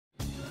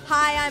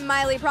Hi, I'm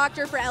Miley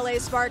Proctor for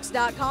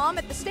LASparks.com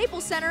at the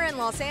Staples Center in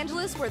Los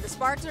Angeles, where the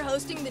Sparks are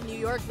hosting the New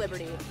York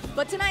Liberty.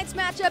 But tonight's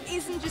matchup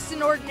isn't just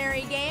an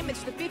ordinary game,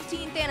 it's the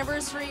 15th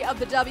anniversary of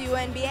the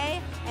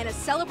WNBA and a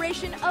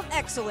celebration of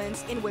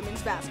excellence in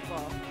women's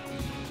basketball.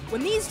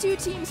 When these two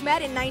teams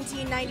met in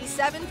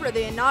 1997 for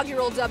the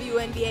inaugural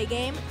WNBA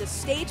game, the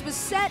stage was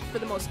set for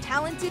the most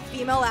talented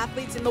female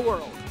athletes in the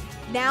world.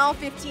 Now,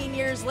 15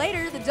 years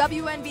later, the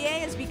WNBA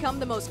has become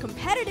the most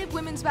competitive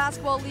women's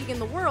basketball league in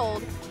the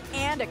world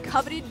and a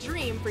coveted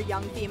dream for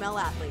young female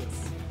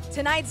athletes.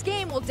 Tonight's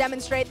game will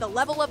demonstrate the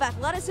level of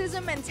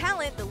athleticism and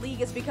talent the league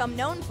has become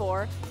known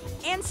for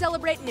and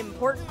celebrate an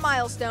important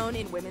milestone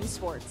in women's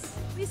sports.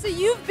 Lisa,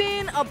 you've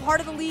been a part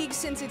of the league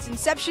since its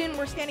inception.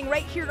 We're standing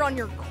right here on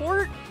your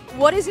court.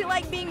 What is it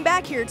like being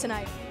back here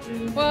tonight?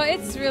 Well,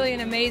 it's really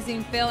an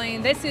amazing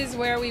feeling. This is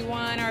where we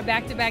won our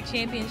back-to-back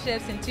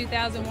championships in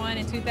 2001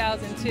 and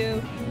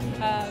 2002.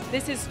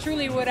 This is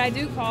truly what I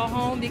do call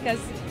home because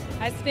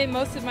I spent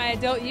most of my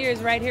adult years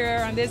right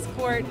here on this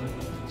court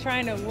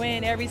trying to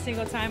win every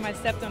single time I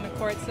stepped on the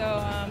court. So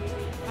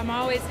I'm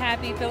always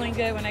happy, feeling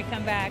good when I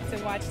come back to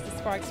watch the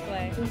Sparks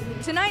play.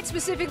 Tonight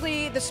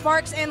specifically, the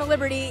Sparks and the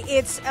Liberty,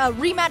 it's a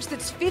rematch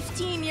that's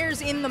 15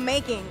 years in the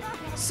making.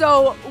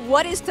 So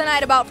what is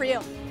tonight about for you?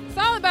 It's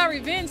all about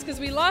revenge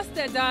because we lost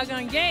that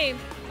doggone game.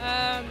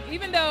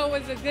 Even though it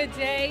was a good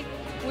day,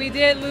 we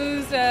did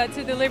lose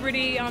to the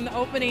Liberty on the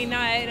opening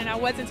night, and I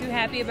wasn't too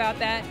happy about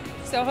that.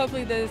 So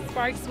hopefully the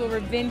Sparks will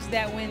revenge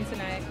that win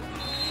tonight.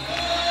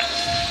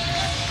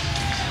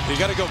 You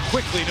got to go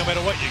quickly no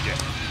matter what you get.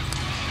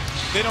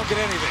 They don't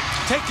get anything.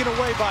 Taken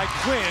away by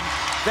Quinn.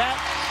 That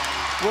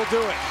will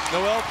do it.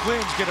 Noelle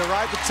Quinn's going to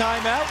ride the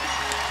timeout,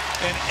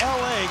 and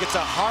LA gets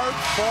a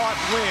hard-fought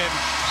win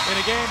in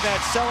a game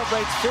that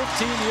celebrates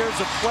 15 years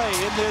of play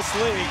in this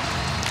league.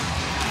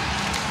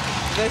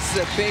 This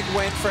is a big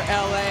win for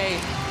LA.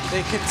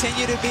 They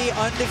continue to be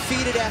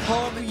undefeated at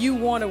home. You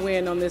want to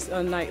win on this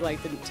night like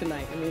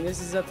tonight. I mean,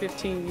 this is a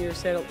 15-year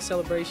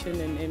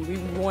celebration, and we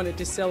wanted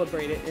to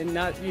celebrate it and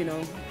not, you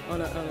know, on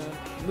a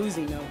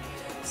losing note.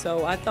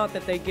 So I thought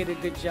that they did a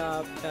good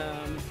job.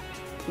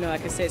 You know,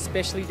 like I said,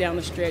 especially down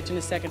the stretch in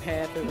the second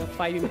half, of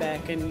fighting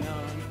back and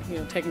you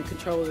know, taking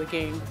control of the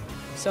game.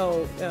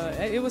 So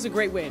it was a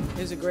great win.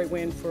 It was a great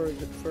win for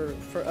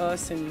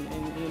us and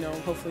you know,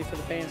 hopefully for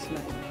the fans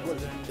tonight.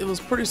 It was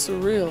pretty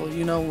surreal,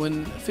 you know,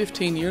 when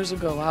 15 years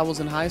ago I was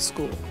in high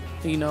school,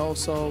 you know,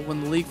 so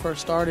when the league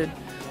first started,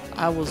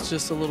 I was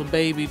just a little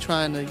baby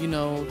trying to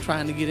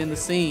get in the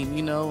scene,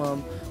 you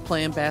know,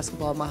 playing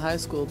basketball at my high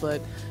school.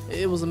 But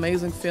it was an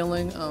amazing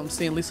feeling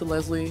seeing Lisa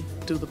Leslie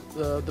do the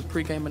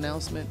pregame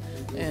announcement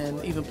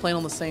and even playing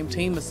on the same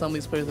team as some of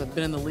these players that have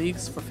been in the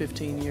leagues for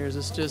 15 years.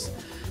 It's just,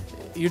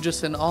 you're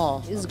just in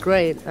awe. It's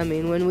great. I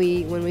mean, when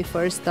we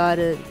first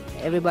started,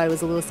 everybody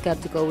was a little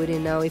skeptical. We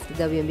didn't know if the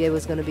WNBA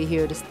was going to be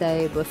here to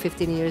stay, but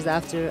 15 years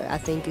after, I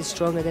think it's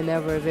stronger than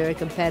ever, very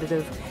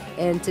competitive.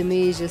 And to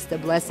me, it's just a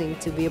blessing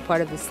to be a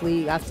part of this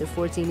league after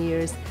 14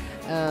 years,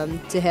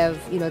 to have,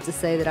 you know, to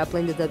say that I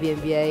play in the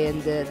WNBA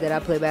and that I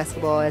play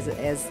basketball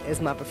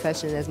as my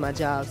profession, as my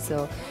job.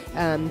 So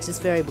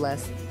just very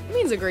blessed. It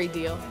means a great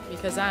deal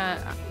because I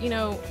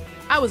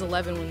was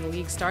 11 when the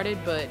league started,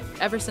 but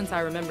ever since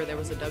I remember there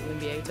was a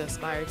WNBA to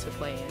aspire to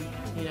play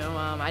in. You know,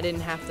 I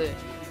didn't have to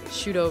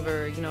shoot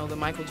over, you know, the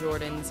Michael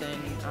Jordans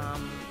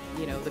and,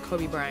 you know, the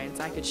Kobe Bryants.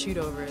 I could shoot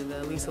over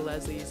the Lisa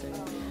Leslies and,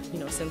 you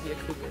know, Cynthia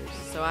Coopers.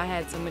 So I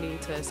had somebody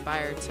to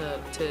aspire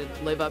to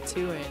live up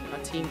to and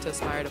a team to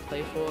aspire to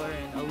play for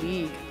and a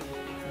league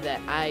that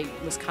I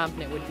was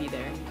confident would be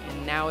there.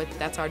 And now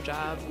that's our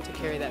job to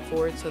carry that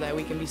forward so that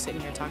we can be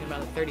sitting here talking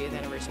about the 30th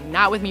anniversary.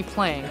 Not with me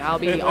playing. I'll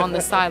be on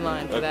the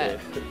sideline for that.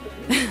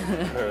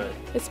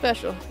 It's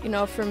special, you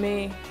know, for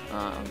me.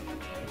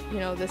 You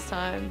know, this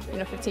time, you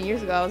know, 15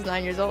 years ago, I was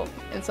 9 years old.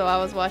 And so I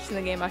was watching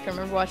the game. I can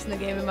remember watching the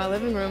game in my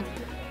living room.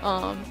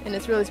 And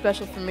it's really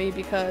special for me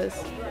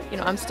because, you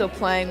know, I'm still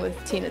playing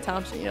with Tina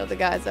Thompson, you know, the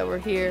guys that were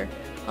here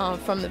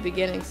from the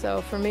beginning.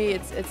 So for me,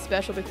 it's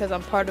special because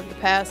I'm part of the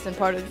past and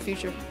part of the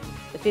future.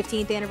 The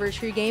 15th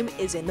anniversary game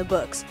is in the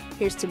books.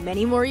 Here's to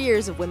many more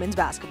years of women's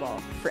basketball.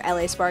 For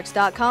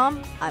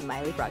LASparks.com, I'm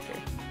Miley Proctor.